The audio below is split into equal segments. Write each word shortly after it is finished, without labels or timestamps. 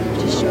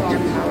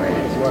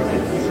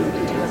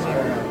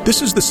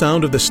This is the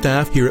sound of the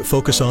staff here at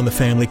Focus on the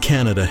Family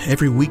Canada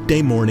every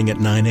weekday morning at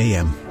 9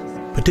 a.m.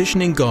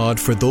 Petitioning God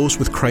for those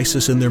with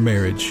crisis in their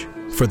marriage,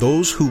 for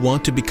those who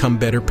want to become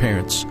better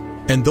parents,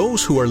 and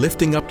those who are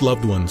lifting up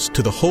loved ones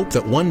to the hope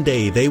that one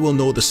day they will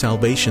know the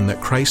salvation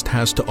that Christ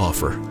has to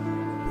offer.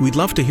 We'd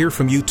love to hear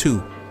from you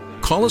too.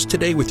 Call us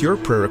today with your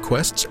prayer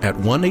requests at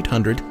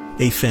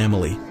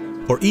 1-800-A-FAMILY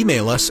or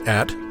email us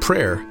at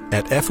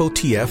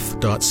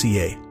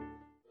prayer@fotf.ca.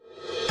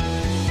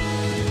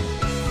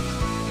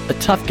 A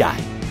tough guy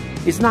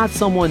is not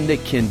someone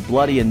that can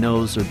bloody a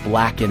nose or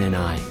blacken an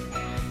eye.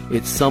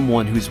 It's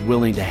someone who's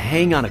willing to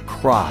hang on a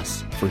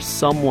cross for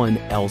someone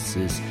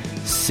else's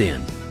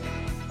sin.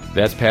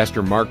 That's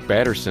Pastor Mark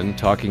Batterson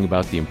talking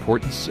about the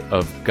importance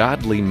of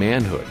godly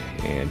manhood.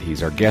 And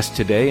he's our guest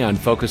today on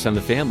Focus on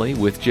the Family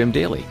with Jim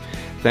Daly.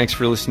 Thanks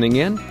for listening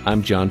in.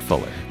 I'm John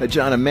Fuller.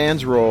 John, a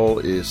man's role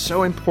is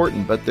so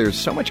important, but there's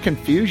so much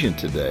confusion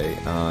today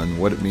on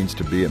what it means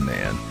to be a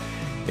man.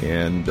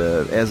 And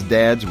as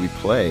dads, we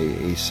play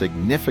a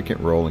significant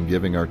role in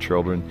giving our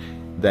children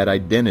that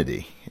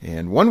identity.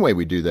 And one way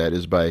we do that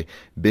is by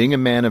being a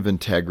man of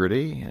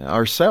integrity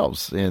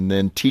ourselves and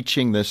then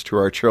teaching this to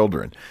our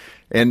children.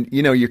 And,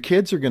 you know, your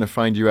kids are going to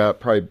find you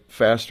out probably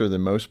faster than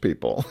most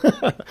people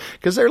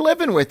because they're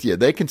living with you.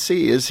 They can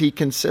see, is he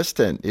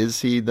consistent?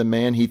 Is he the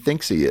man he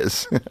thinks he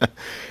is?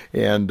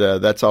 And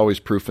that's always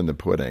proof in the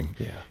pudding.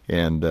 Yeah.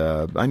 And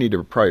I need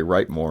to probably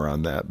write more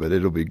on that, but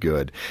it'll be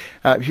good.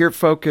 Here at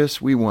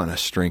Focus, we want to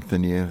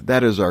strengthen you.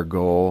 That is our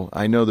goal.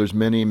 I know there's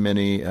many,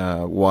 many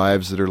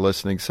wives that are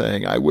listening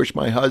saying, I wish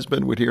my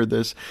husband would hear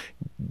this.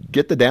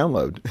 Get the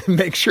download.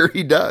 Make sure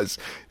he does.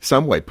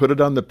 Some way. Put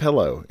it on the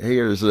pillow. Hey,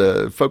 here's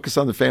a Focus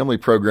on the Family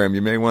program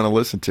you may want to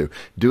listen to.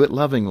 Do it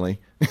lovingly.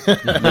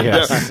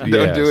 Yes,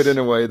 Don't do it in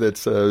a way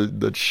that's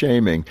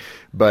shaming.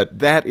 But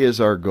that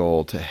is our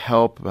goal, to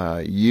help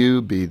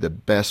you be the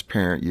best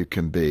parent you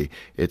can be.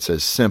 It's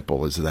as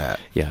simple as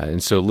that. Yeah,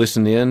 and so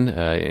listen in,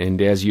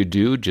 and as you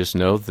do, just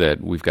know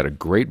that we've got a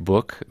great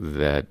book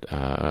that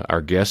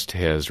our guest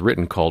has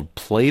written called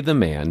Play the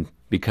Man,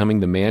 Becoming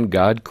the Man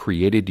God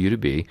Created You to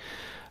Be.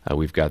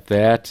 We've got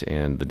that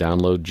and the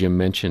download Jim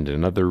mentioned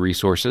and other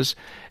resources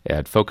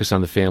at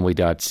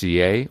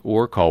focusonthefamily.ca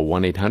or call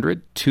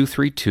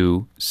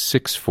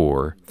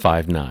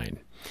 1-800-232-6459.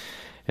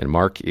 And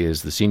Mark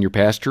is the senior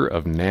pastor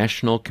of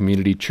National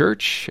Community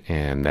Church,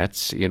 and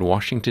that's in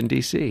Washington,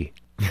 D.C.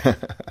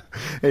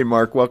 Hey,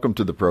 Mark, welcome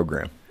to the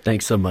program.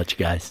 Thanks so much,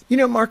 guys. You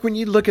know, Mark, when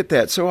you look at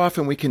that, so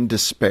often we can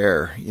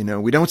despair. You know,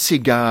 we don't see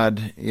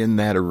God in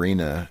that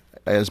arena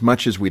as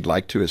much as we'd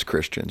like to as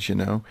Christians, you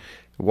know.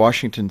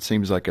 Washington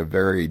seems like a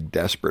very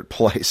desperate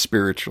place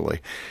spiritually.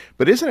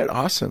 But isn't it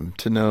awesome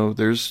to know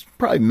there's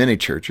probably many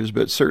churches,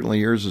 but certainly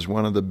yours is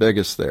one of the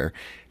biggest there.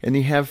 And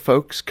you have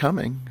folks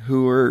coming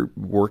who are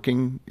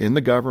working in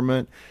the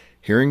government,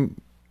 hearing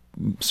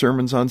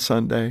sermons on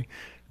Sunday,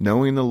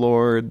 knowing the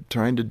Lord,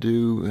 trying to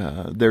do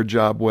their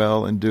job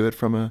well and do it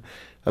from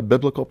a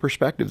biblical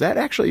perspective. That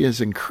actually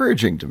is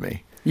encouraging to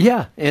me.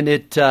 Yeah, and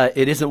it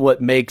isn't what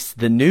makes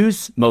the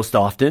news most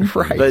often,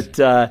 right?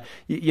 But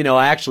you know,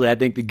 actually, I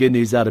think the good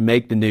news ought to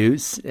make the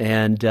news,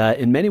 and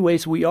in many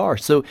ways, we are.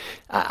 So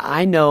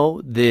I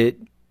know that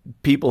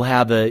people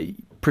have a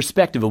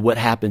perspective of what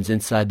happens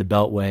inside the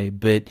Beltway,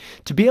 but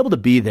to be able to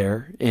be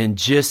there and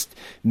just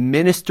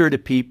minister to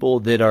people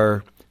that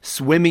are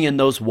swimming in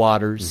those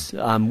waters,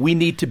 we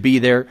need to be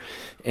there.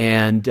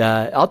 And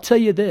I'll tell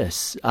you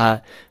this,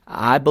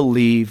 I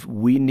believe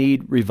we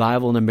need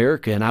revival in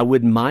America, and I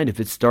wouldn't mind if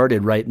it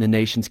started right in the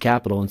nation's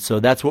capital. And so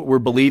that's what we're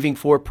believing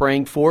for,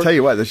 praying for. Tell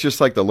you what, it's just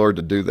like the Lord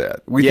to do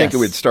that. We think it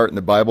would start in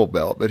the Bible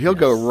Belt, but He'll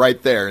go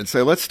right there and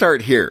say, let's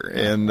start here.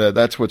 And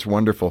that's what's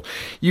wonderful.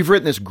 You've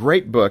written this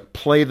great book,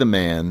 Play the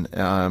Man.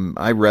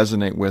 I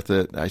resonate with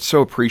it. I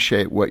so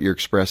appreciate what you're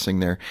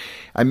expressing there.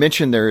 I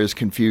mentioned there is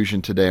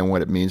confusion today on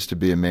what it means to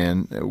be a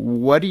man.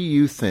 What do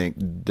you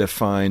think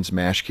defines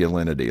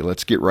masculinity?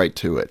 Let's get right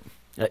to it.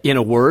 In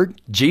a word,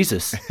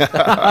 Jesus.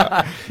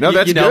 No,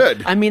 that's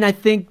good. I mean, I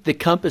think the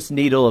compass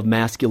needle of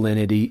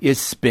masculinity is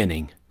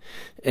spinning,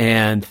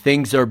 and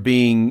things are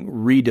being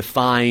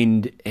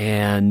redefined,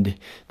 and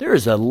there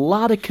is a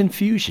lot of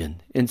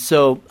confusion. And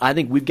so I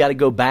think we've got to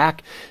go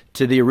back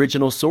to the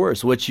original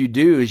source. What you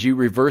do is you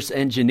reverse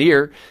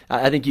engineer.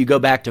 I think you go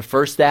back to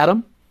first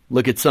Adam,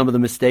 look at some of the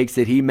mistakes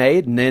that he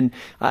made, and then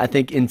I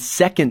think in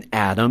second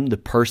Adam, the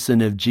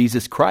person of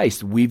Jesus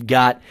Christ, we've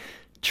got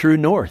true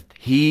north.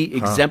 He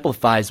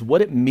exemplifies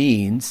what it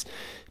means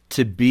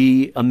to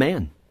be a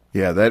man.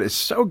 Yeah, that is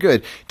so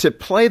good. To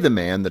play the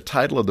man, the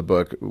title of the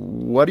book,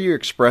 what are you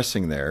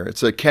expressing there?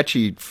 It's a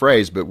catchy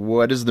phrase, but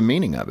what is the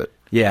meaning of it?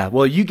 Yeah,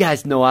 well, you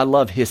guys know I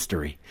love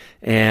history,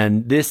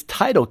 and this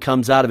title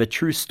comes out of a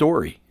true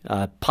story.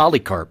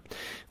 Polycarp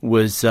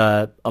was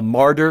a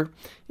martyr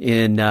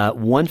in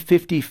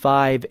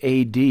 155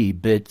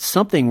 AD, but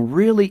something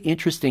really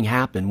interesting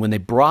happened when they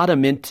brought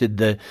him into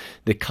the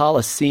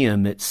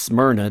Colosseum at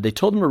Smyrna. They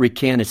told him to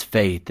recant his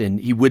faith, and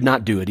he would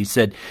not do it. He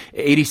said,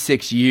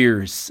 86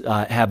 years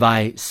have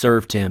I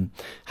served him.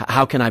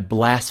 How can I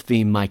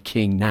blaspheme my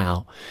king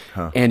now?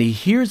 And he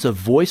hears a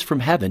voice from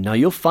heaven. Now,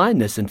 you'll find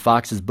this in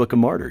Fox's Book of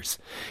Martyrs.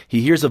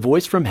 He hears a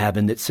voice from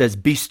heaven that says,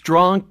 "Be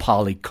strong,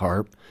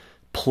 Polycarp,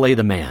 play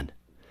the man."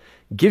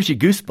 Gives you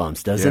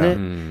goosebumps, doesn't it?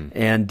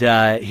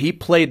 And he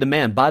played the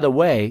man. By the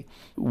way,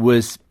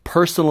 was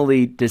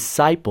personally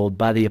discipled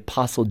by the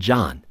Apostle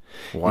John.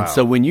 Wow. And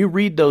so when you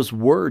read those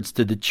words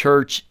to the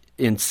church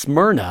in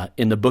Smyrna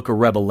in the book of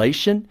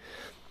Revelation,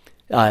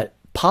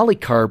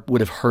 Polycarp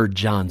would have heard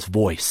John's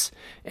voice.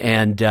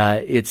 And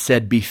it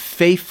said, "Be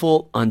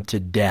faithful unto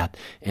death."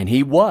 And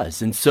he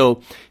was. And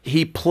so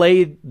he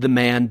played the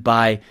man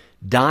by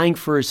dying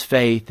for his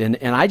faith, and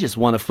I just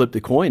want to flip the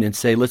coin and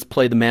say, let's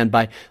play the man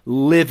by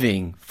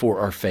living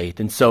for our faith.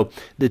 And so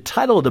the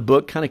title of the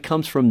book kind of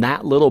comes from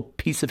that little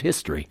piece of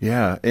history.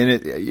 Yeah, and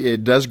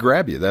it does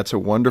grab you. That's a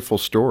wonderful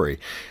story.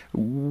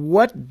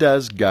 What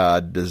does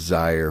God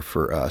desire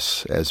for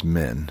us as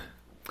men?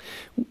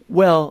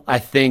 Well, I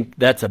think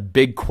that's a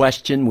big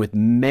question with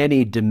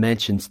many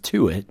dimensions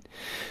to it,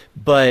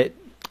 but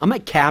I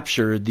might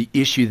capture the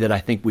issue that I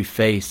think we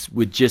face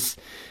with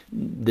just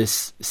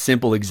this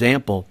simple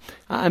example.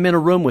 I'm in a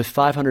room with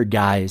 500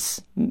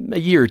 guys a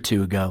year or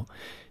two ago,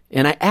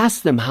 and I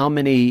asked them how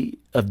many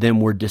of them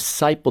were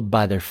discipled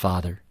by their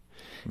father,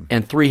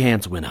 and 3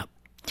 hands went up.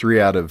 3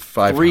 out of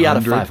 500? 3 out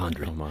of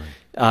 500. Oh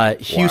my.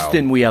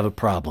 Houston, wow. We have a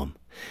problem.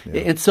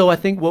 Yeah. And so I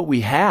think what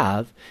we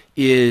have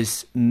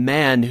is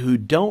men who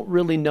don't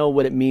really know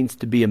what it means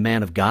to be a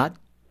man of God,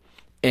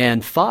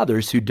 and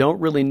fathers who don't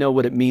really know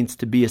what it means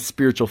to be a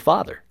spiritual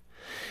father.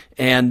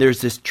 And there's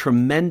this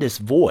tremendous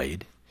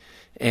void.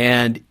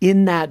 And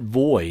in that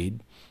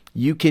void,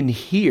 you can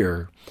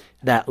hear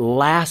that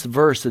last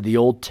verse of the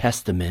Old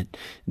Testament,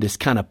 this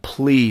kind of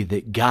plea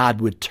that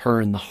God would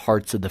turn the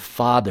hearts of the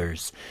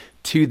fathers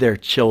to their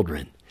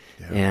children.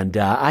 Yeah. And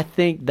I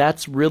think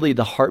that's really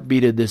the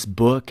heartbeat of this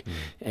book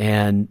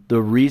and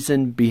the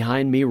reason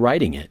behind me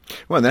writing it.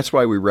 Well, and that's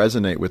why we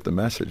resonate with the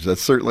message.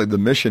 That's certainly the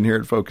mission here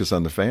at Focus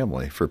on the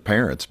Family for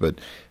parents, but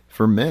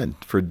for men,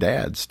 for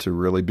dads to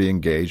really be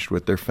engaged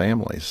with their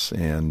families.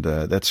 And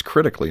that's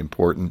critically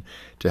important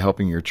to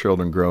helping your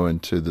children grow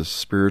into the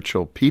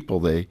spiritual people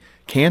they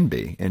can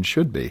be and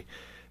should be.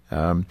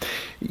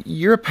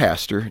 You're a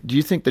pastor. Do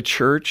you think the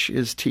church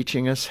is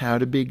teaching us how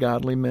to be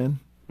godly men?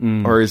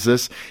 Or is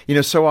this,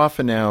 so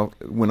often now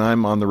when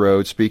I'm on the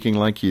road speaking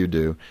like you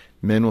do,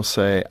 men will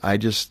say,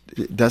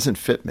 it doesn't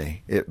fit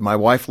me. My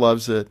wife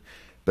loves it,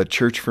 but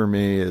church for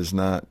me is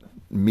not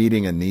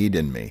meeting a need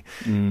in me.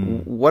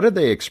 What are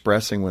they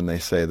expressing when they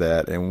say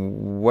that?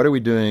 And what are we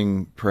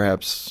doing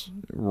perhaps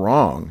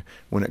wrong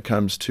when it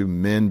comes to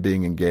men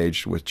being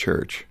engaged with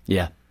church?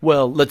 Yeah.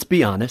 Well, let's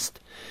be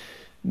honest.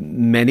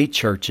 Many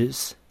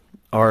churches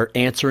are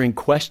answering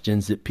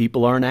questions that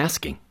people aren't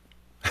asking.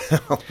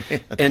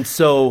 And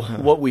so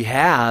what we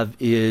have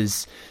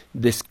is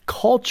this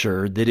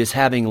culture that is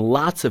having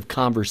lots of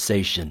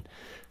conversation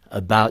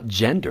about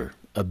gender,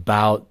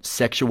 about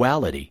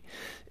sexuality.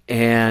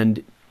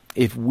 And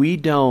if we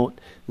don't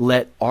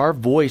let our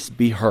voice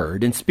be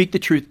heard and speak the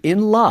truth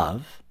in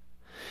love,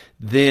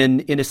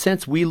 then in a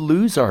sense we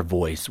lose our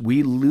voice.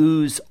 We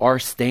lose our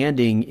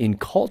standing in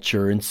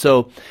culture. And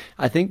so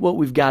I think what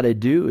we've got to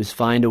do is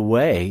find a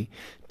way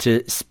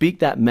to speak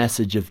that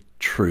message of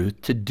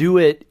truth, to do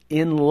it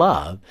in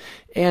love.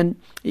 And,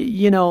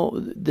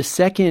 the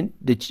second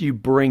that you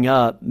bring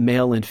up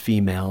male and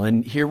female,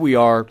 and here we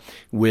are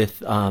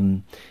with,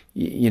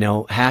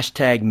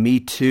 hashtag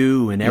Me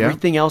Too and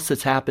everything else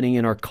that's happening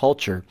in our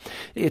culture,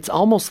 it's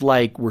almost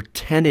like we're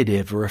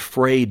tentative or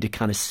afraid to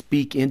kind of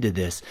speak into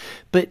this.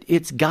 But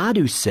it's God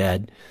who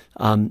said,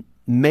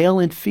 male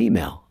and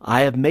female,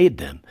 I have made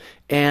them.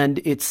 And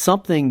it's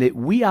something that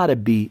we ought to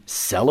be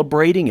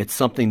celebrating. It's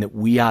something that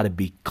we ought to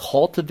be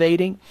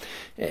cultivating.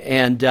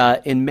 And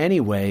in many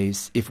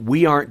ways, if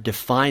we aren't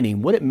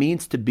defining what it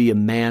means to be a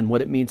man,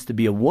 what it means to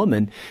be a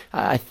woman,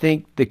 I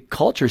think the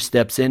culture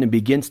steps in and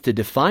begins to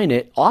define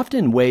it,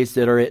 often in ways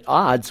that are at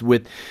odds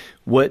with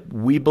what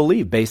we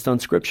believe based on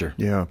Scripture.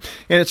 Yeah.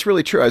 And it's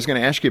really true. I was going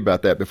to ask you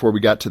about that before we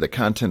got to the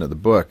content of the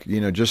book,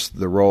 just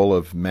the role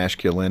of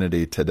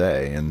masculinity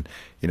today. And,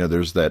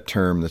 there's that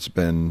term that's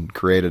been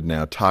created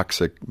now,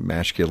 toxic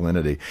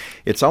masculinity.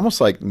 It's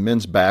almost like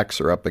men's backs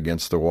are up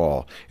against the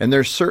wall. And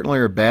there certainly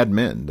are bad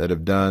men that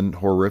have done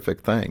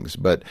horrific things.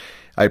 But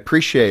I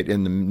appreciate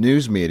in the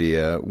news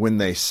media when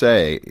they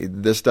say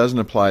this doesn't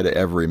apply to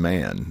every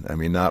man. I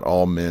mean, not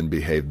all men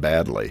behave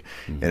badly.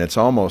 And it's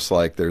almost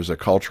like there's a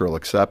cultural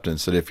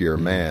acceptance that if you're a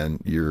man,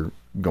 you're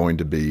going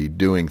to be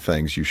doing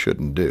things you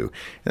shouldn't do.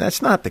 And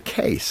that's not the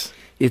case.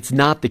 It's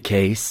not the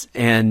case.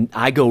 And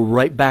I go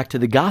right back to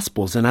the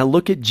Gospels and I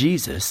look at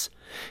Jesus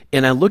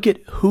and I look at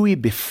who he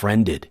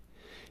befriended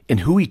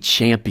and who he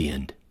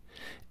championed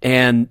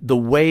and the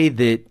way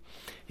that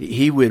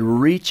he would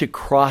reach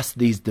across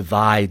these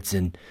divides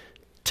and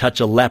touch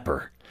a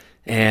leper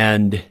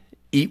and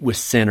eat with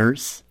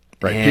sinners.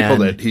 Right, and, people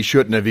that he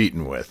shouldn't have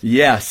eaten with.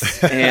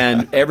 Yes,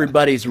 and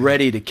everybody's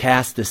ready to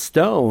cast a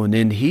stone,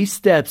 and he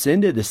steps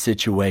into the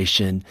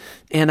situation.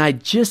 And I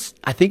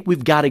think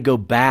we've got to go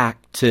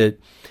back to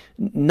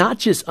not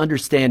just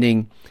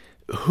understanding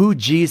who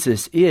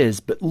Jesus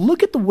is, but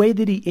look at the way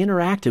that he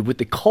interacted with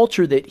the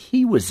culture that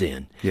he was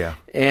in. Yeah.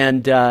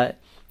 And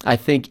I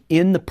think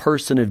in the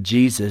person of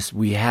Jesus,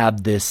 we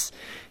have this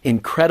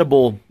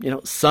incredible,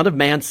 Son of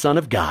Man, Son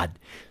of God,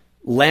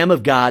 Lamb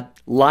of God,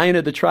 Lion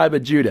of the tribe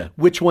of Judah.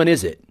 Which one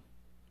is it?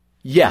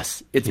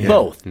 Yes, it's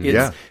both.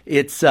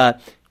 It's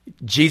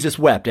Jesus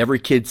wept, every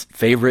kid's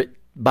favorite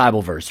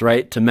Bible verse,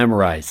 right, to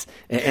memorize.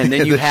 And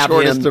then you have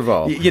shortest him, of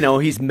all.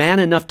 He's man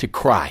enough to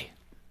cry.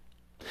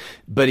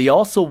 But he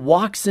also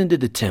walks into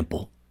the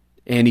temple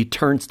and he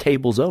turns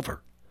tables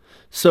over.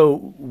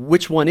 So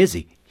which one is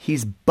he?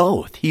 He's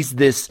both. He's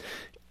this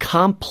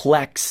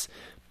complex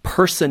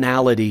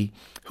personality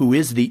who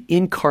is the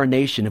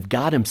incarnation of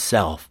God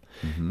himself.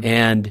 Mm-hmm.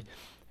 And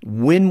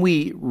when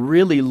we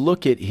really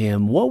look at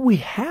him, what we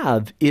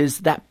have is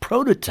that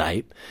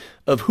prototype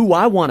of who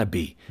I want to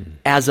be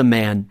as a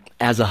man,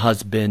 as a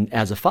husband,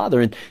 as a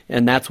father.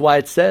 And that's why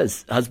it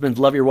says, husbands,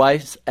 love your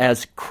wives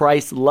as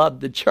Christ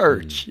loved the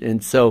church.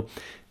 And so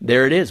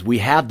there it is. We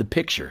have the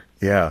picture.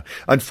 Yeah.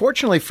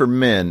 Unfortunately for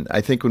men,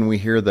 I think when we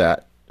hear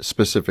that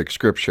specific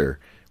scripture,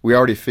 we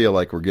already feel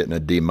like we're getting a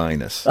D-. And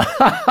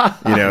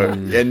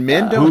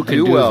men don't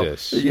do well.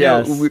 This?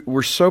 Yes.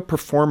 We're so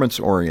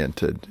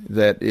performance-oriented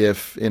that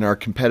if in our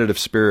competitive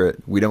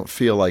spirit we don't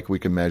feel like we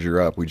can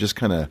measure up, we just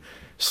kind of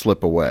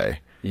slip away.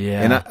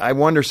 Yeah. And I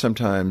wonder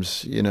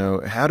sometimes,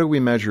 how do we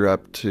measure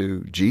up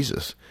to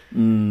Jesus? I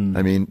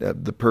mean,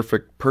 the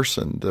perfect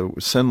person, the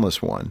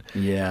sinless one.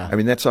 Yeah. I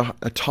mean, that's a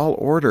tall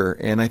order.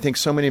 And I think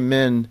so many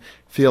men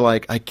feel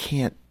like, I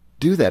can't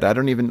do that. I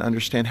don't even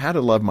understand how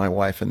to love my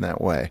wife in that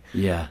way.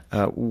 Yeah.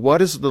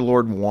 What is the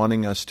Lord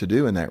wanting us to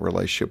do in that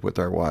relationship with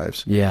our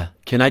wives? Yeah.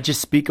 Can I just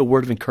speak a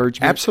word of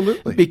encouragement?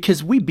 Absolutely.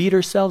 Because we beat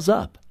ourselves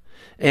up.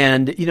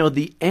 And,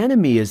 the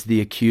enemy is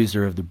the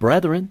accuser of the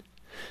brethren.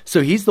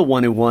 So he's the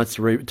one who wants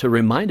to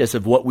remind us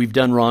of what we've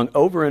done wrong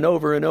over and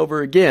over and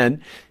over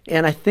again.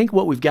 And I think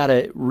what we've got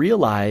to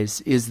realize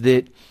is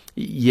that,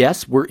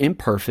 yes, we're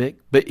imperfect,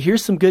 but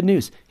here's some good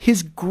news.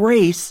 His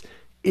grace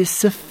is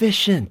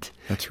sufficient.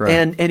 That's right.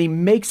 And he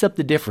makes up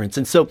the difference.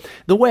 And so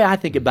the way I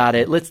think about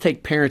it, let's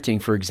take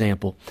parenting, for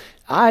example.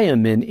 I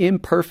am an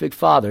imperfect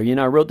father.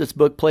 I wrote this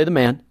book, Play the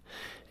Man,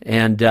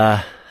 and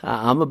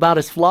I'm about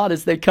as flawed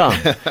as they come.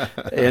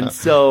 And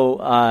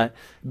so,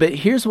 but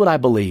here's what I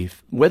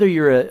believe. Whether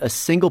you're a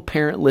single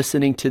parent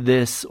listening to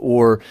this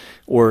or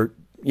a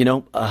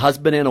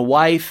husband and a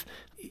wife,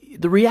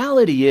 the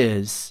reality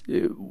is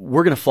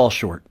we're going to fall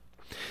short.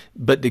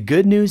 But the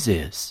good news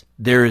is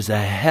there is a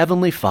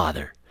heavenly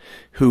Father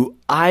who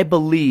I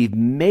believe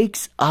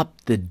makes up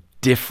the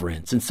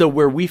difference. And so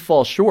where we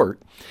fall short,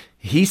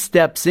 he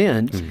steps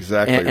in.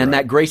 Exactly and right.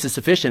 that grace is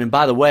sufficient. And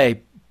by the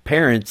way,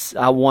 parents,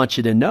 I want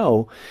you to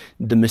know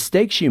the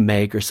mistakes you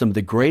make are some of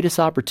the greatest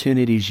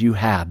opportunities you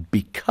have,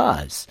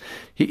 because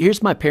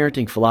here's my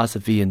parenting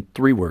philosophy in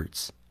 3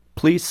 words.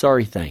 Please,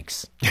 sorry,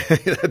 thanks.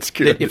 That's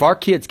good. If our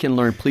kids can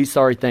learn please,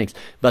 sorry, thanks.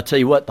 But I'll tell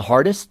you what, the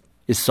hardest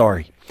is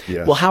sorry.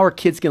 Yes. Well, how are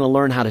kids going to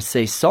learn how to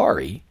say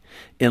sorry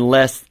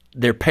unless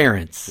their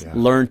parents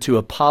learn to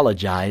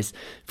apologize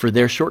for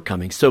their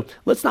shortcomings? So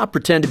let's not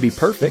pretend to be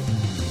perfect.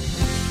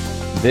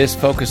 This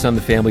Focus on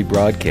the Family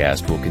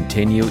broadcast will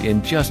continue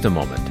in just a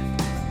moment.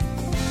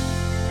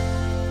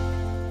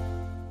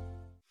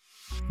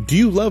 Do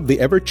you love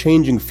the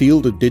ever-changing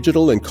field of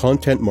digital and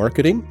content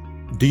marketing?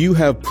 Do you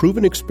have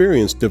proven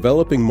experience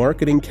developing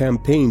marketing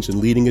campaigns and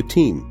leading a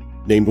team?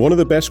 Named one of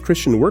the best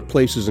Christian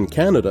workplaces in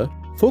Canada,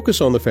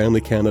 Focus on the Family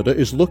Canada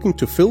is looking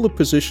to fill the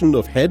position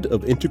of Head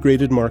of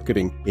Integrated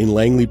Marketing in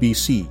Langley,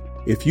 BC.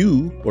 If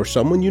you or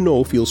someone you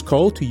know feels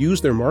called to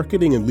use their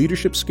marketing and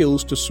leadership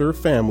skills to serve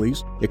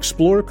families,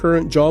 explore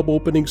current job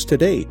openings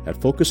today at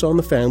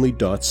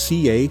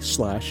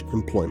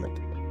focusonthefamily.ca/employment.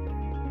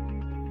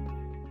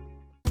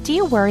 Do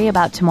you worry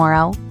about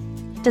tomorrow?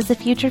 Does the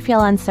future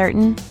feel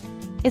uncertain?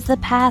 Is the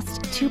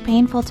past too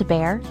painful to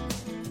bear?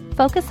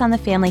 Focus on the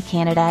Family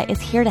Canada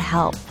is here to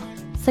help,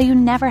 so you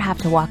never have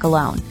to walk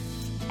alone.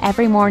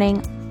 Every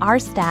morning, our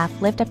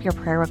staff lift up your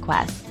prayer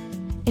requests.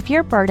 If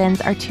your burdens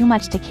are too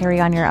much to carry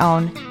on your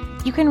own,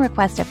 you can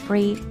request a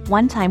free,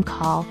 one-time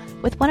call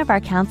with one of our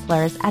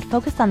counselors at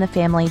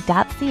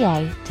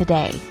focusonthefamily.ca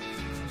today.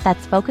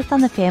 That's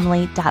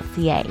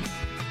focusonthefamily.ca.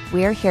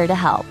 We're here to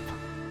help.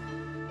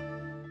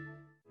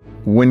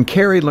 When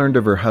Carrie learned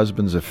of her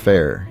husband's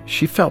affair,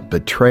 she felt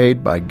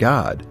betrayed by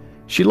God.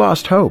 She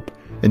lost hope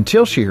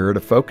until she heard a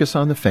Focus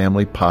on the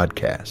Family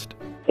podcast.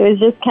 It was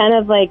just kind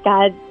of like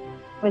God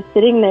was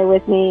sitting there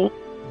with me,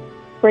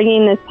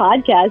 bringing this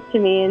podcast to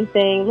me and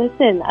saying,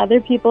 listen,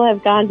 other people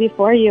have gone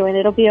before you and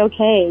it'll be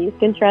okay. You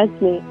can trust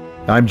me.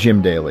 I'm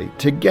Jim Daly.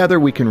 Together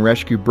we can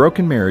rescue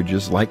broken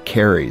marriages like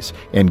Carrie's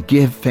and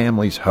give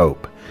families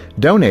hope.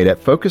 Donate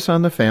at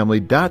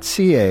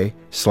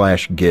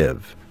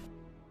focusonthefamily.ca/give.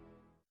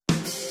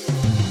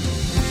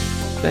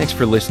 Thanks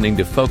for listening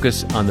to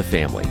Focus on the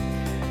Family.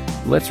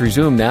 Let's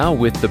resume now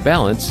with the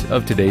balance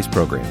of today's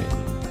programming.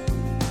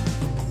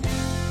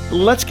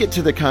 Let's get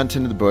to the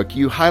content of the book.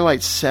 You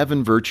highlight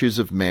 7 virtues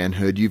of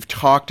manhood. You've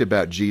talked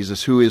about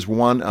Jesus, who is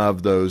one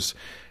of those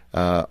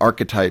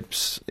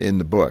archetypes in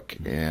the book,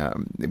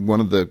 one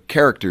of the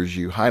characters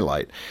you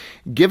highlight.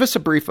 Give us a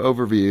brief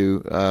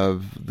overview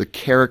of the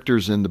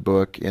characters in the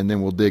book, and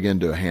then we'll dig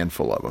into a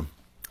handful of them.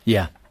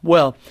 Yeah.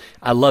 Well,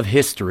 I love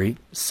history,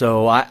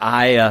 so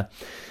I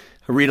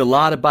read a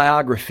lot of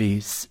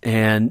biographies,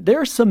 and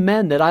there are some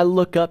men that I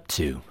look up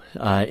to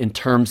in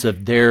terms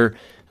of their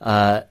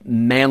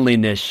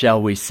manliness,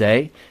 shall we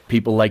say.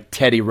 People like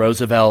Teddy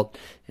Roosevelt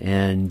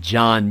and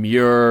John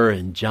Muir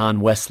and John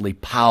Wesley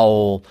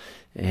Powell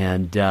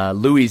and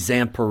Louis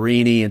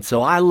Zamperini. And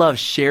so I love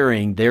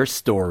sharing their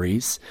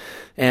stories.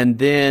 And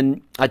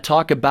then I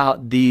talk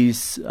about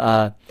these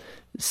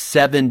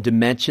 7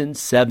 dimensions,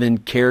 7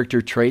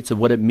 character traits of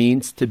what it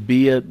means to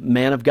be a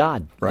man of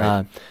God.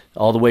 Right.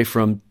 All the way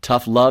from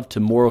tough love to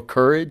moral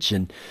courage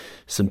and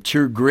some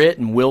true grit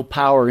and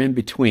willpower in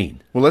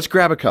between. Well, let's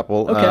grab a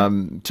couple.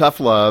 Okay. Tough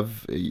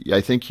love,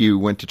 I think you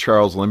went to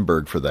Charles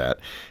Lindbergh for that.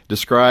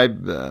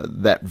 Describe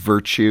that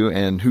virtue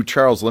and who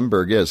Charles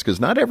Lindbergh is, because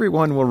not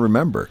everyone will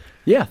remember.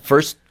 Yeah,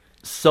 first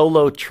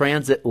solo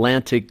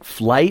transatlantic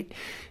flight,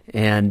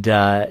 and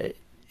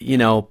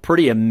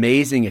pretty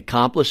amazing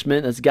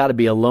accomplishment. It's got to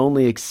be a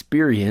lonely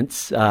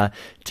experience,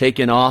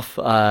 taking off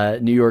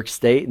New York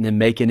State and then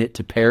making it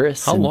to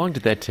Paris. How long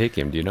did that take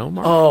him? Do you know,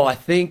 Mark? Oh, I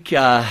think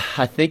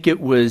it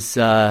was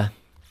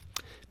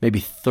maybe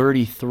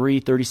 33,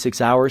 36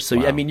 hours. So,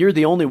 Wow. I mean, you're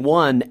the only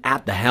one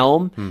at the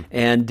helm.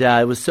 And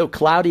it was so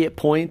cloudy at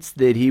points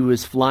that he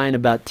was flying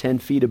about 10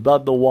 feet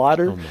above the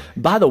water.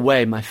 By the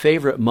way, my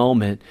favorite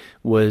moment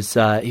was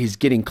he's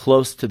getting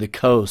close to the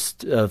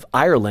coast of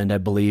Ireland, I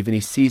believe, and he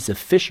sees a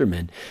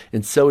fisherman.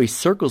 And so he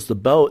circles the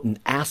boat and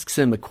asks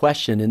him a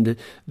question. And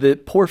the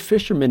poor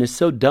fisherman is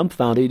so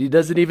dumbfounded, he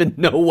doesn't even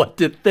know what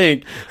to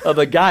think of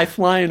a guy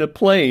flying a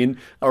plane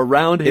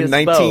around his In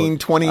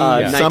 1920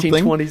 boat. something?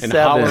 1927. And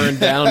hovering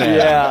down at him.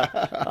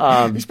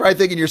 Yeah. He's probably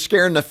thinking you're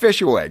scaring the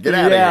fish away. Get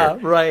out of here. Yeah,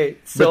 right.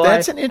 But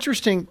that's an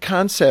interesting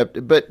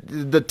concept. But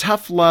the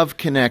tough love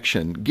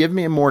connection, give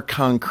me a more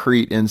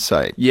concrete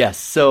insight. Yes.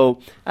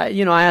 So,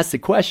 I asked the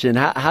question,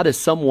 how does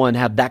someone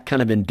have that kind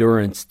of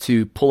endurance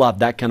to pull off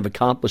that kind of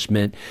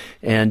accomplishment?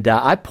 And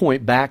I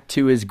point back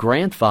to his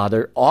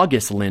grandfather,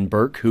 August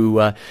Lindbergh, who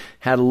had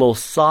a little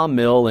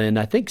sawmill in,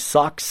 I think,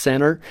 Sauk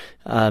Center,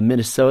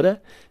 Minnesota.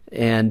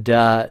 And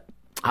I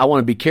want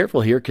to be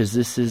careful here because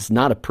this is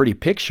not a pretty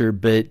picture,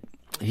 but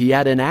he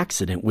had an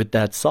accident with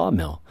that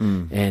sawmill,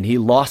 and he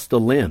lost a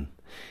limb.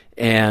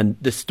 And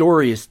the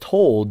story is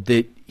told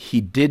that he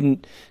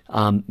didn't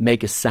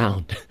make a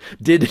sound,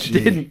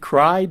 didn't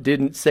cry,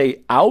 didn't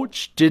say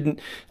ouch,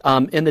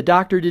 and the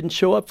doctor didn't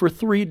show up for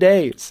 3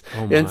 days.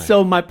 And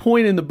so my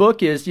point in the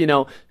book is,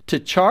 to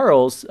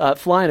Charles,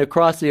 flying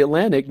across the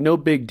Atlantic, no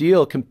big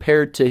deal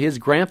compared to his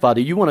grandfather.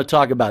 You want to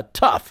talk about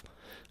tough.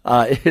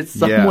 It's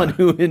someone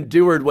who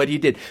endured what he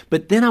did.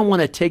 But then I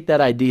want to take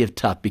that idea of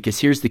tough, because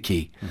here's the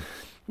key.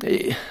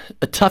 A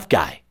tough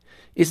guy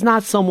is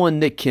not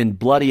someone that can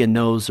bloody a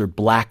nose or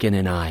blacken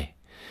an eye.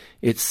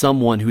 It's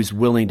someone who's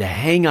willing to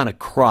hang on a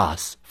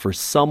cross for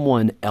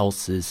someone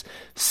else's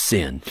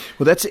sin.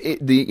 Well, that's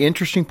the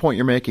interesting point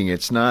you're making.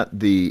 It's not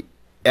the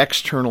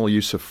external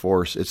use of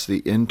force. It's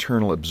the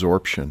internal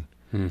absorption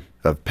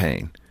of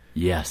pain.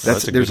 Yes.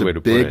 That's a good There's way a to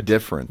put big it.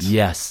 difference.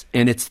 Yes.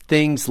 And it's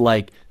things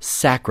like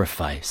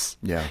sacrifice.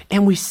 Yeah.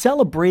 And we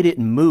celebrate it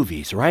in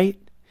movies, right?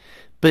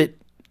 But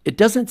it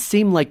doesn't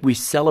seem like we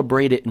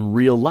celebrate it in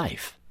real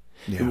life.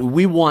 Yeah.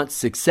 We want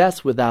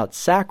success without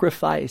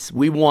sacrifice.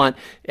 We want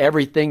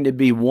everything to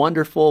be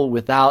wonderful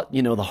without,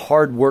 the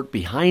hard work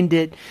behind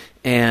it.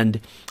 And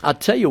I'll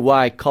tell you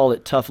why I call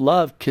it tough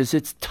love, because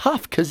it's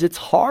tough, because it's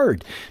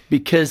hard,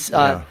 because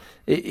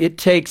it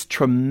takes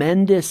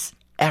tremendous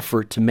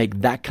effort to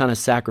make that kind of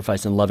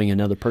sacrifice in loving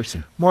another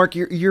person. Mark,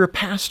 you're a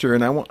pastor,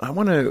 and I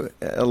want to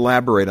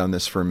elaborate on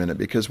this for a minute,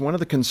 because one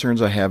of the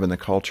concerns I have in the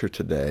culture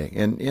today,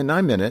 and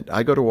I'm in it,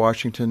 I go to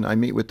Washington, I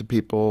meet with the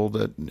people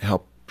that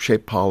help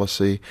shape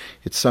policy.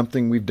 It's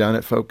something we've done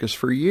at Focus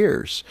for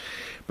years.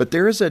 But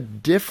there is a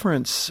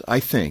difference, I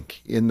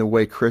think, in the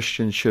way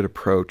Christians should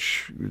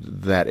approach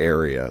that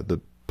area, the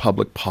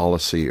public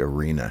policy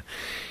arena.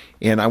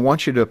 And I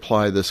want you to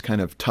apply this kind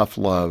of tough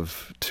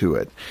love to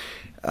it.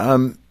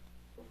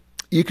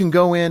 You can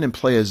go in and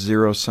play a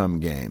zero-sum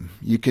game.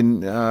 You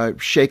can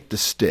shake the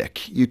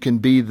stick. You can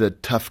be the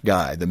tough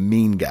guy, the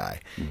mean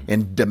guy,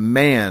 and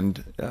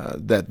demand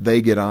that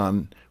they get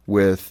on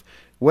with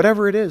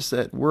whatever it is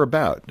that we're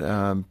about,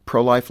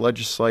 pro-life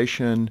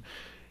legislation,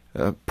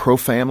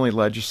 pro-family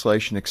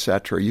legislation,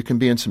 etc. You can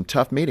be in some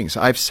tough meetings.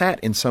 I've sat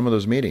in some of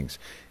those meetings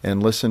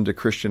and listened to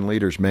Christian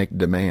leaders make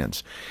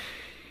demands.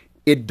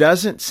 It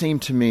doesn't seem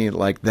to me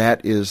like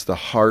that is the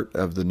heart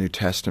of the New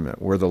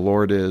Testament, where the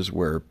Lord is,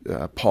 where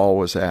Paul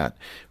was at.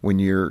 When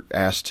you're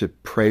asked to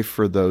pray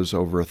for those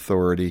over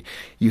authority,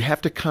 you have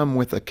to come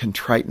with a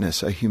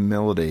contriteness, a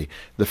humility,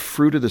 the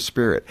fruit of the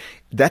Spirit.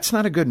 That's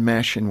not a good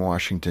mesh in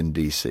Washington,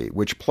 D.C.,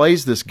 which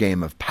plays this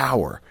game of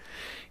power.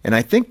 And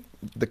I think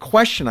the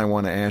question I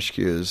want to ask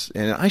you is,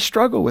 and I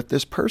struggle with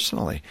this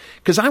personally,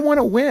 because I want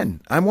to win.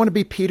 I want to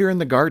be Peter in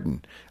the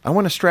garden. I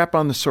want to strap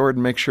on the sword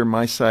and make sure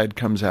my side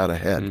comes out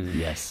ahead.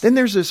 Yes. Then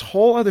there's this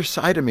whole other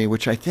side of me,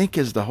 which I think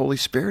is the Holy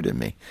Spirit in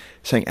me,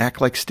 saying, act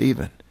like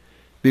Stephen.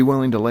 Be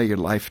willing to lay your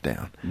life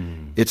down.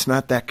 It's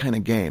not that kind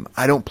of game.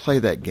 I don't play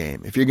that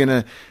game. If you're going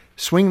to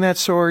swing that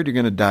sword, you're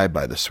going to die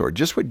by the sword.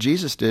 Just what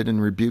Jesus did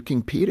in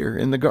rebuking Peter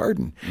in the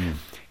garden.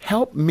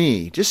 Help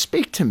me, just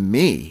speak to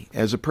me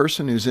as a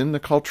person who's in the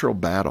cultural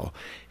battle.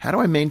 How do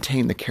I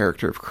maintain the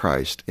character of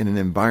Christ in an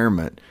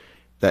environment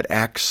that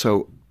acts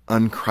so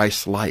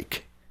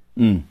un-Christ-like?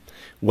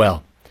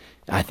 Well,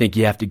 I think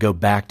you have to go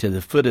back to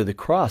the foot of the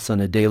cross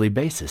on a daily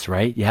basis,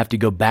 right? You have to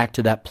go back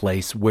to that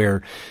place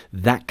where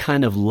that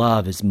kind of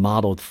love is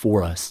modeled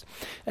for us.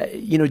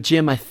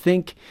 Jim, I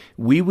think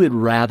we would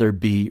rather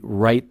be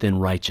right than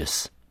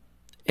righteous.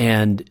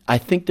 And I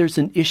think there's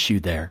an issue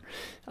there.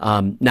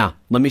 Now,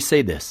 let me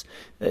say this.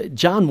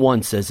 John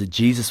 1 says that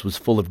Jesus was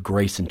full of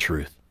grace and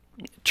truth.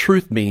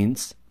 Truth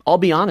means, I'll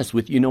be honest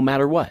with you no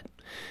matter what.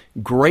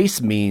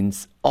 Grace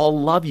means, I'll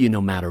love you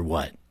no matter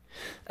what.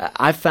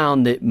 I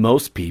found that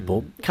most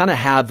people kind of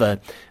have a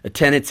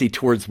tendency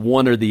towards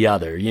one or the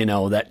other,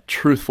 that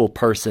truthful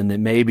person that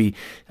maybe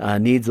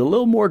needs a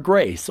little more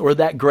grace, or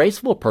that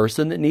graceful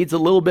person that needs a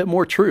little bit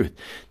more truth.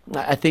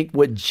 I think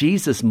what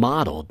Jesus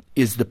modeled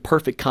is the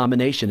perfect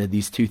combination of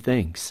these two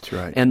things. That's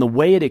right. And the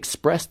way it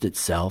expressed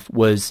itself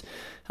was,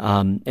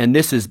 and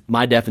this is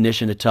my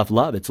definition of tough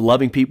love, it's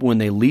loving people when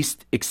they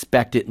least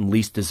expect it and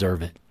least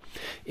deserve it.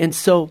 And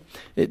so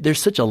there's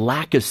such a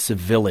lack of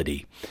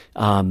civility,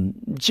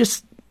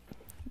 just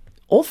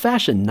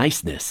old-fashioned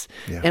niceness.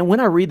 Yeah. And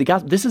when I read the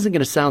gospel, this isn't going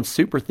to sound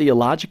super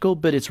theological,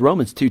 but it's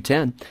Romans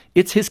 2:10.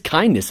 It's his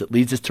kindness that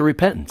leads us to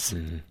repentance.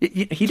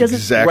 He doesn't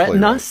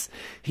threaten us.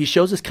 He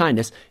shows us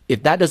kindness.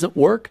 If that doesn't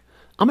work,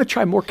 I'm going to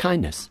try more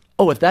kindness.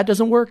 Oh, if that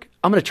doesn't work,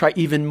 I'm going to try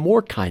even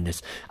more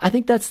kindness. I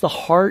think that's the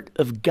heart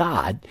of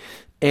God.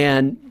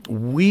 And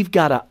we've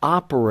got to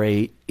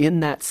operate in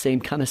that same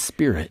kind of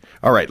spirit.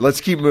 All right,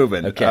 let's keep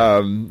moving. Okay.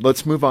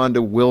 Let's move on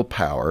to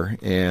willpower.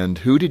 And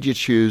who did you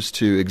choose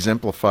to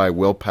exemplify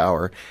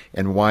willpower,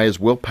 and why is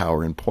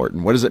willpower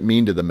important? What does it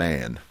mean to the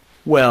man?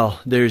 Well,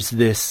 there's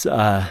this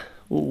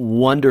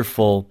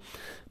wonderful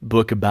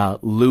book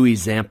about Louis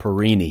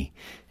Zamperini,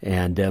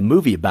 and a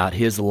movie about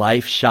his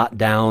life, shot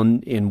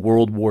down in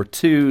World War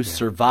II,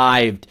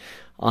 survived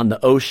on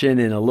the ocean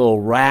in a little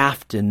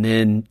raft, and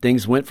then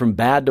things went from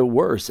bad to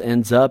worse,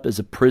 ends up as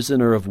a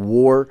prisoner of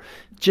war,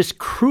 just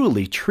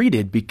cruelly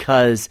treated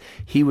because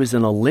he was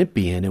an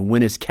Olympian, and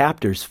when his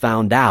captors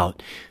found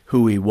out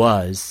who he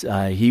was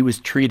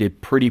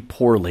treated pretty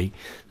poorly.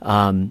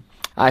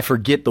 I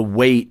forget the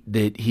weight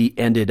that he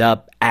ended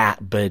up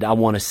at, but I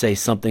want to say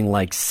something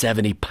like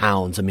 70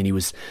 pounds. I mean, he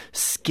was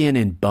skin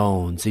and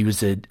bones. He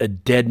was a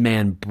dead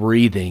man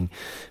breathing,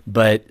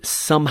 but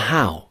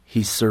somehow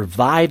he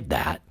survived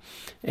that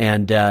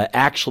and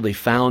actually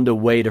found a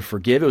way to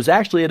forgive. It was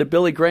actually at a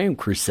Billy Graham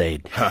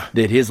crusade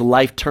that his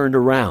life turned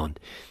around.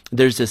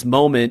 There's this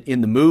moment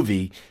in the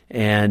movie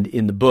and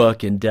in the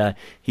book, and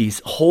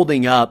he's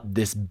holding up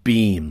this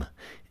beam,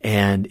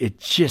 and it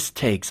just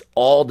takes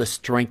all the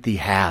strength he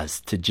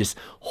has to just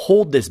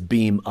hold this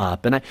beam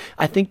up. And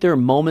I think there are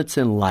moments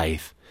in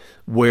life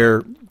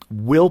where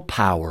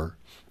willpower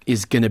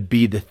is going to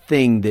be the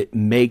thing that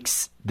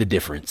makes the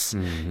difference.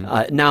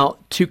 Now,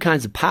 two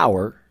kinds of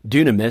power.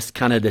 Dunamis,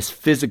 kind of this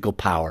physical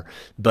power,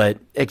 but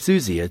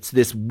exousia, it's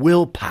this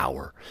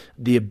willpower,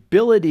 the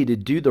ability to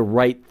do the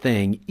right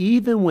thing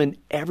even when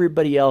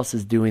everybody else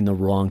is doing the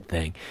wrong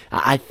thing.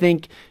 I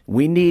think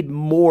we need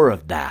more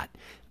of that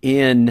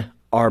in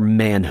our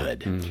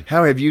manhood.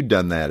 How have you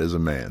done that as a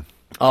man?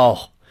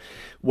 Oh,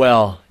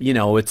 well,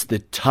 it's the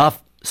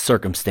tough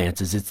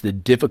circumstances, it's the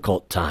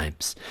difficult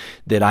times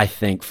that I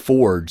think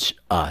forge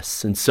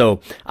us. And so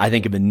I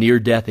think of a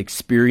near-death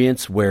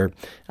experience where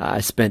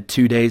I spent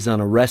 2 days on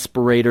a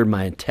respirator,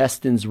 my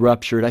intestines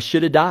ruptured, I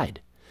should have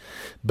died.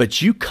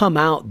 But you come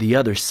out the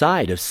other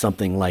side of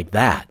something like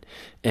that,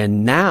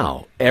 and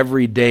now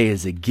every day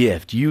is a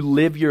gift. You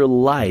live your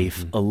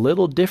life a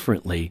little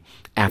differently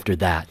after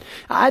that.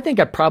 I think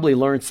I probably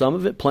learned some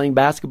of it playing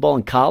basketball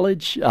in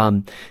college.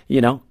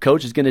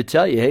 Coach is going to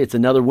tell you, hey, it's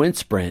another wind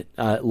sprint.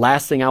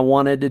 Last thing I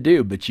wanted to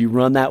do, but you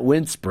run that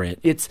wind sprint.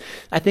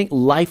 I think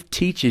life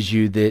teaches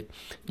you that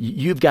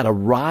you've got to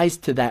rise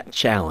to that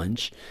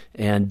challenge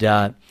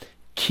and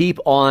keep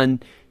on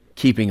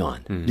keeping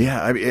on.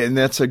 Yeah, and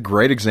that's a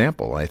great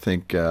example. I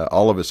think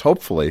all of us,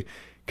 hopefully,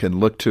 can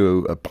look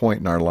to a point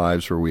in our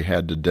lives where we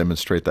had to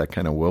demonstrate that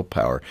kind of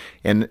willpower.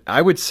 And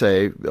I would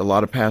say a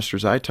lot of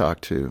pastors I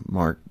talk to,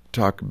 Mark,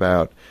 talk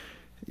about,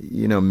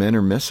 men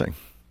are missing.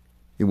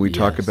 We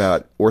talk Yes.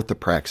 about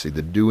orthopraxy,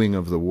 the doing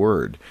of the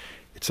word.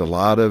 It's a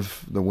lot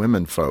of the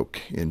women folk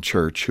in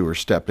church who are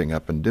stepping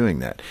up and doing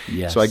that.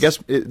 Yes. So I guess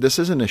this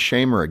isn't a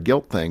shame or a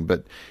guilt thing,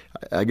 but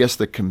I guess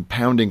the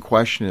compounding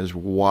question is,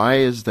 why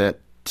is that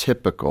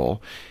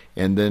typical?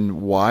 And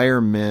then why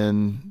are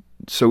men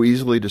so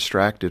easily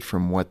distracted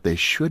from what they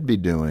should be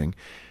doing,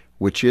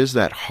 which is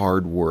that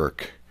hard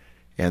work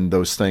and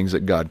those things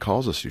that God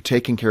calls us to,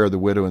 taking care of the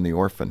widow and the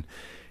orphan?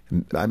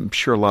 I'm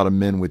sure a lot of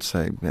men would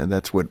say, man,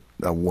 that's what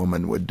a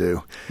woman would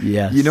do.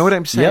 Yes. You know what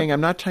I'm saying? Yep.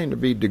 I'm not trying to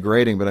be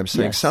degrading, but I'm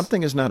saying Yes.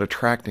 something is not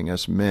attracting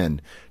us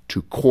men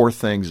to core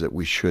things that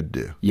we should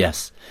do.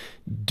 Yes.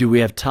 Do we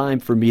have time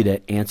for me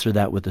to answer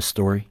that with a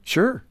story?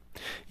 Sure.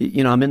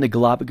 You know, I'm in the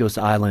Galapagos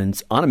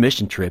Islands on a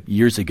mission trip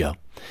years ago,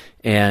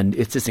 and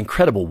it's this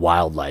incredible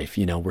wildlife.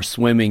 You know, we're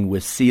swimming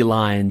with sea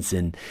lions,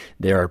 and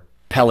there are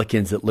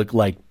pelicans that look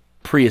like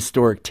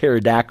prehistoric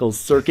pterodactyls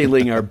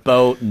circling our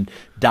boat and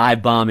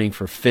dive bombing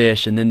for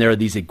fish. And then there are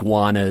these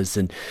iguanas.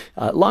 And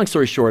long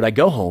story short, I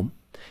go home,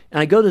 and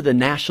I go to the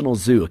National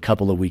Zoo a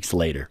couple of weeks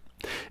later,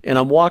 and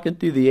I'm walking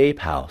through the ape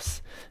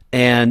house,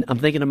 and I'm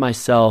thinking to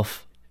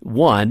myself,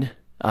 one,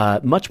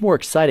 much more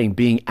exciting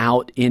being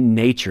out in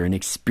nature and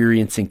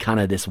experiencing kind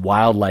of this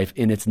wildlife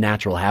in its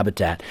natural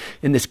habitat.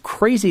 And this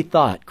crazy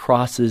thought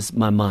crosses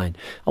my mind.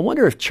 I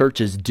wonder if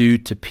churches do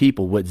to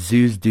people what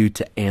zoos do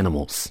to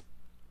animals.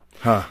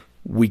 Huh.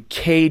 We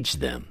cage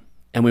them,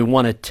 and we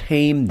want to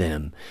tame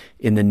them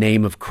in the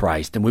name of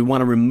Christ, and we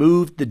want to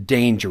remove the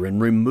danger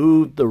and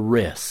remove the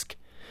risk.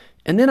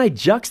 And then I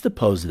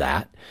juxtapose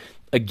that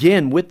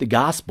again with the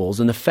Gospels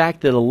and the fact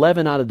that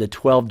 11 out of the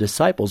 12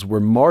 disciples were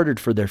martyred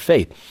for their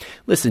faith.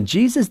 Listen,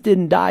 Jesus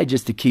didn't die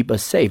just to keep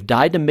us safe,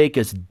 died to make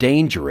us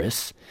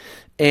dangerous.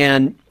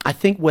 And I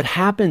think what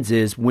happens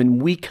is when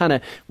we kind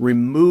of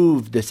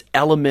remove this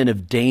element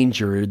of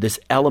danger, this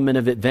element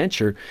of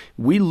adventure,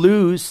 we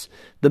lose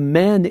the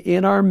men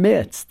in our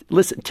midst.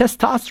 Listen,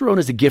 testosterone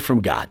is a gift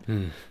from God.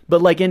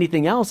 But like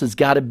anything else, it's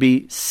got to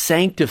be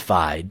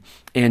sanctified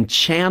and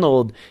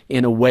channeled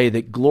in a way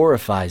that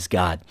glorifies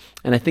God.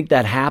 And I think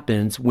that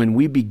happens when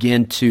we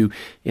begin to,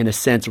 in a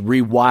sense,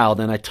 rewild.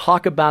 And I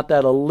talk about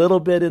that a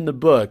little bit in the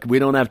book. We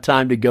don't have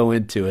time to go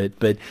into it,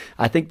 but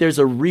I think there's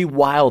a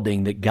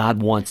rewilding that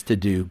God wants to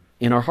do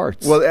in our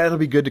hearts. Well, that'll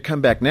be good to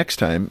come back next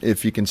time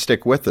if you can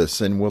stick with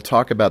us, and we'll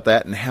talk about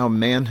that and how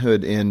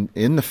manhood in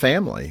the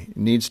family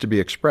needs to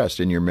be expressed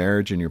in your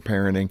marriage and your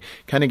parenting,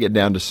 kind of get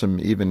down to some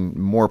even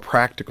more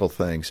practical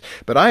things.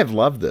 But I have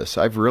loved this.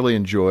 I've really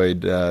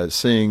enjoyed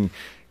seeing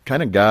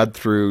kind of God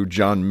through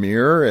John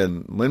Muir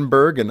and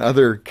Lindbergh and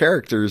other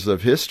characters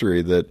of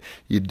history that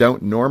you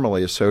don't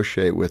normally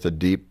associate with a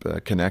deep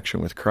connection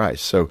with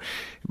Christ. So,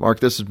 Mark,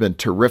 this has been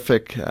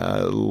terrific.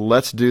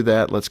 Let's do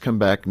that. Let's come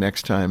back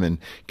next time and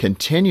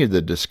continue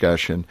the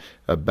discussion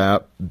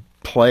about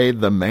Play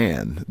the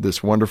Man,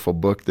 this wonderful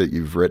book that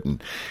you've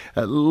written.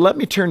 Let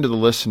me turn to the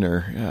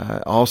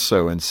listener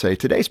also and say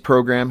today's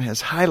program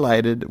has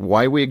highlighted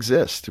why we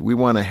exist. We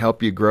want to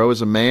help you grow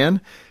as a man,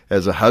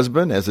 as a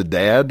husband, as a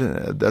dad.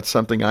 That's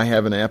something I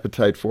have an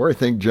appetite for. I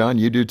think, John,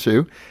 you do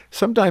too.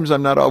 Sometimes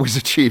I'm not always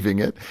achieving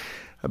it.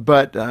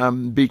 But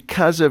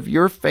because of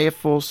your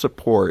faithful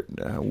support,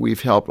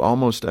 we've helped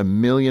almost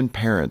 1 million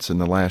parents in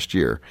the last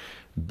year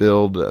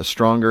build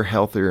stronger,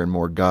 healthier, and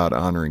more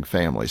God-honoring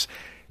families.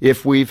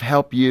 If we've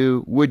helped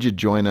you, would you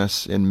join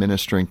us in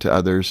ministering to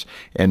others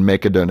and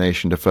make a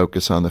donation to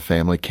Focus on the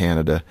Family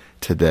Canada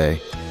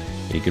today?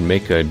 You can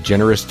make a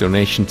generous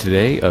donation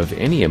today of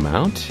any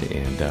amount,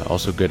 and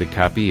also get a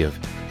copy of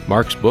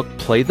Mark's book,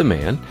 Play the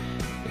Man,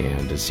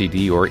 and a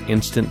CD or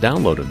instant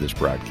download of this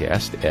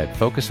broadcast at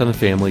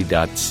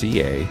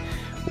focusonthefamily.ca,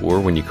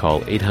 or when you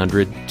call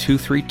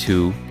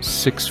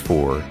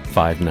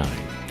 800-232-6459.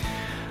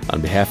 On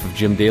behalf of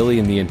Jim Daly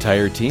and the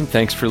entire team,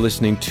 thanks for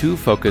listening to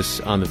Focus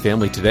on the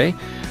Family today.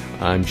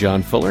 I'm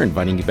John Fuller,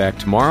 inviting you back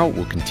tomorrow.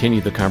 We'll continue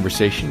the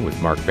conversation with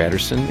Mark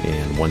Batterson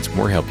and once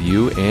more help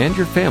you and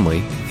your family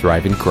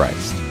thrive in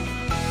Christ.